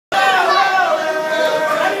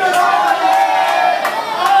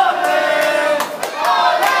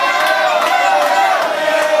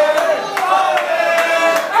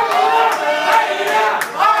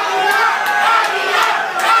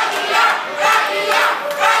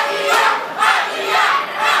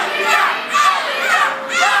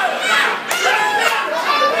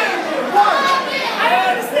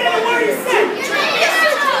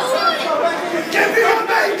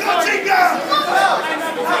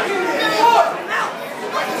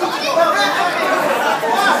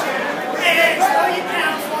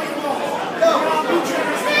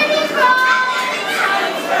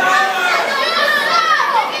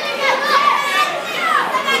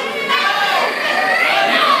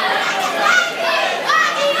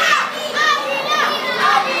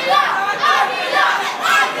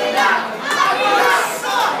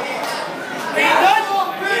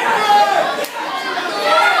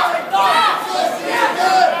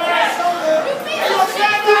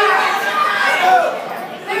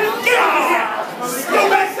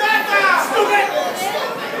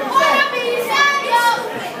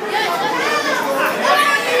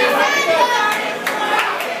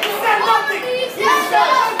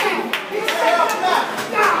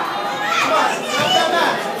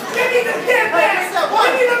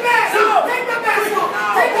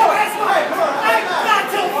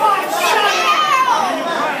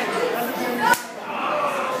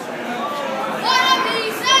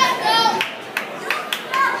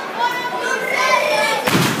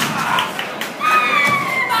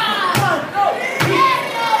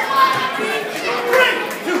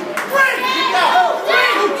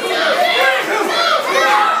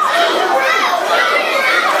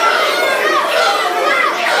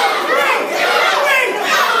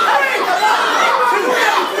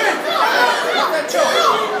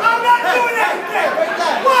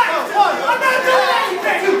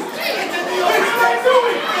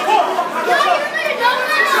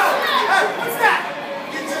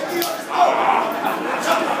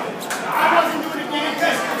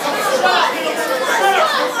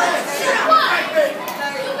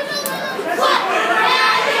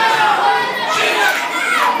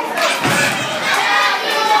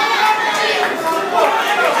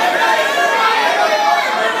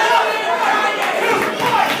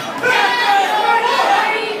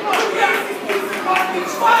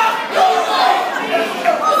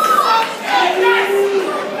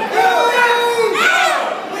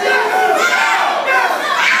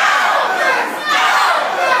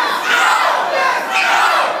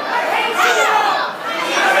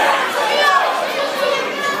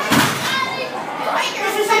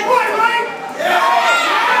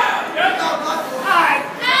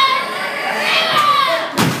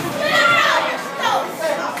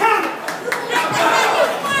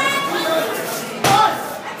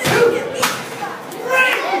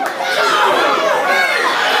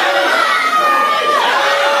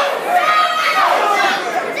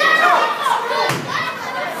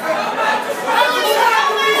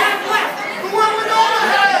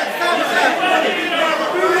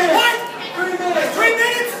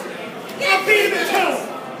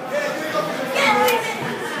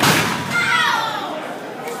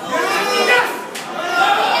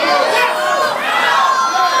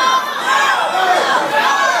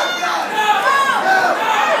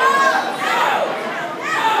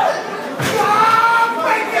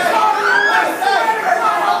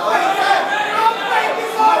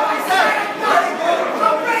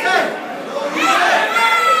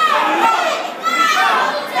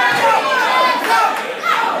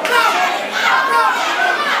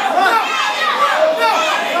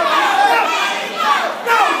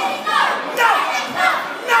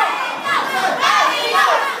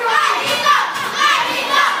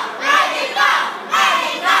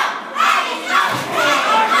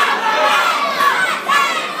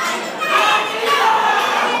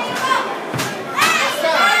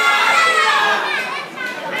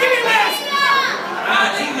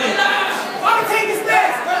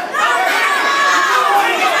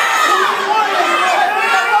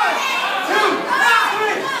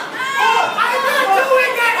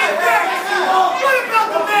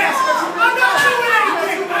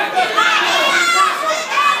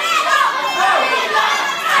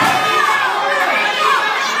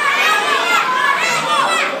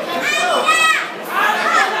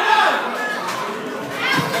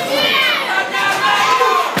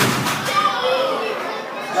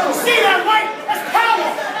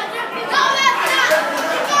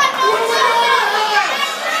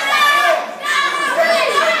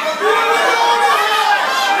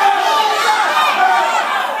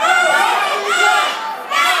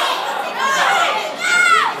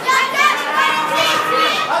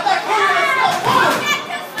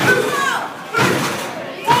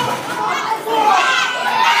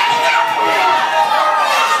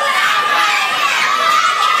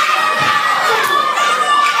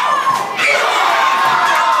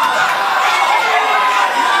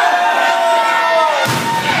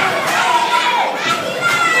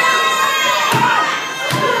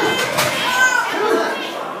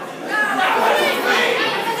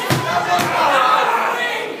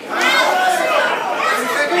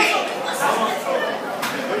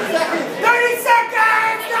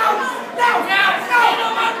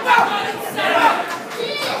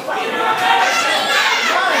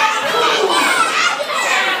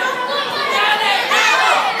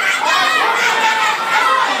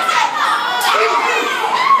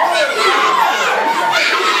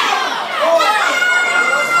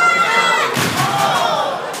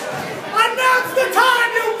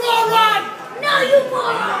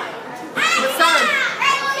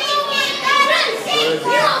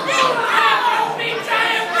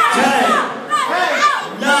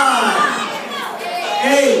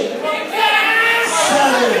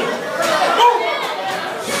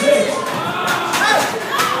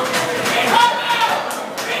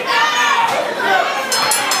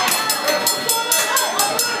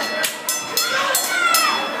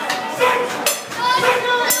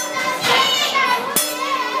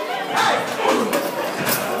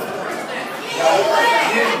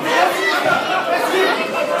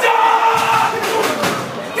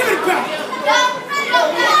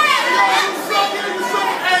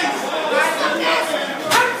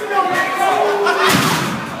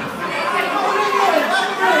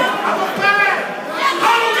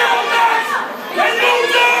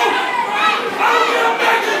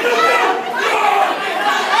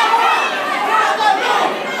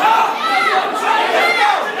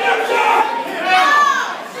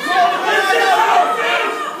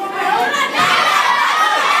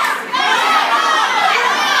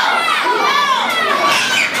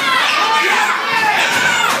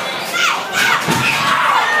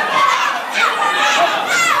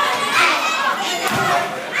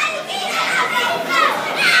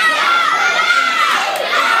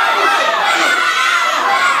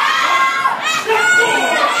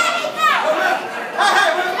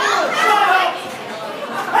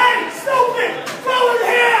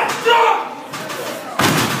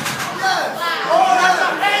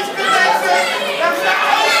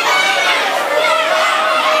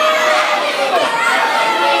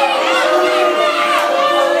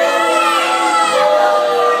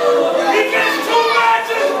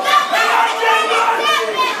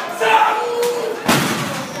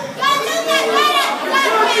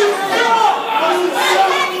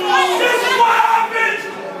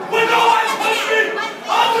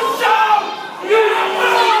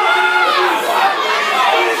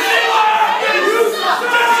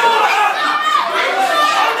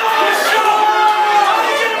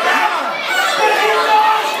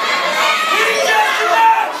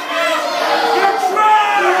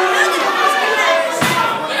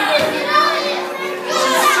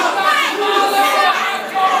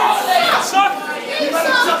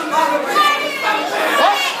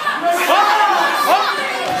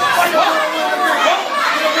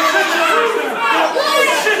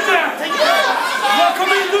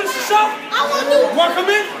want to come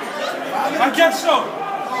in? I guess so.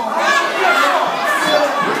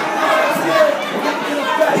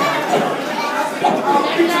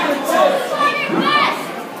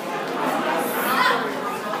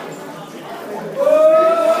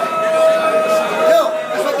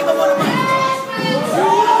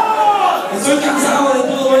 Estoy cansado de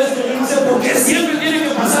todo esto, yo no sé por qué siempre tiene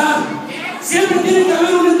que pasar. Siempre tiene que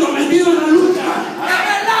haber un entrometido en la lucha. ¡La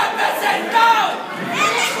verdad me sentó!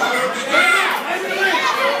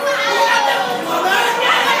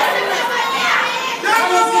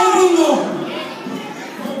 ¿Sabes qué, gringo?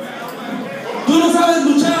 Tú no sabes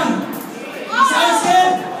luchar. ¿Sabes qué?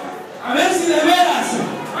 A ver si de veras.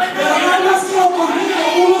 Pero no más quiero conmigo,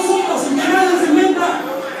 unos otros, sin que nadie se meta.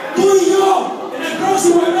 Tú y yo, en el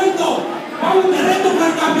próximo evento, vamos de reto por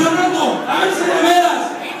el campeonato. A ver si de veras.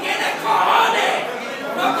 ¡Y tiene cojones!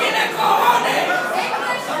 ¡No tiene cojones!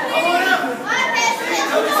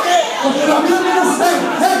 Porque la mía no sé.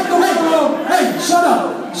 Hey, shut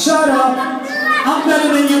up. Shut up. I'm better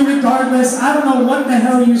than you regardless. I don't know what the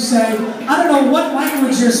hell you say. I don't know what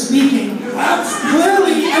language you're speaking.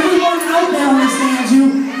 Clearly, everyone out there understands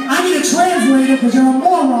you. I need a translator because you're a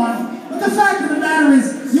moron. But the fact of the matter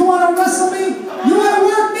is, you want to wrestle me? You want to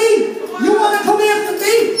work me? You want to come after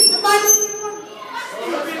me?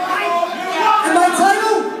 And my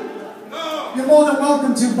title? You're more than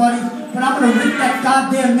welcome to, buddy. But I'm going to rip that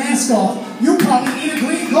goddamn mask off. You probably need a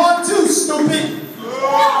green card too, stupid.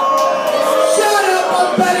 Shut up,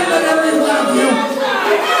 I'm better than every one of you.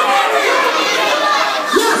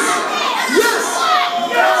 Yes! Yes!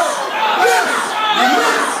 Yes! Yes!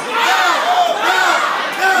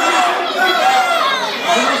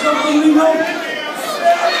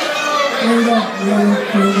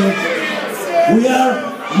 We are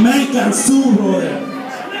Americans too, brother.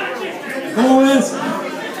 ¿Cómo ves?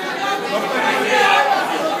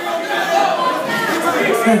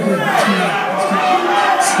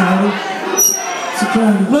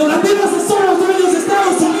 Los latinos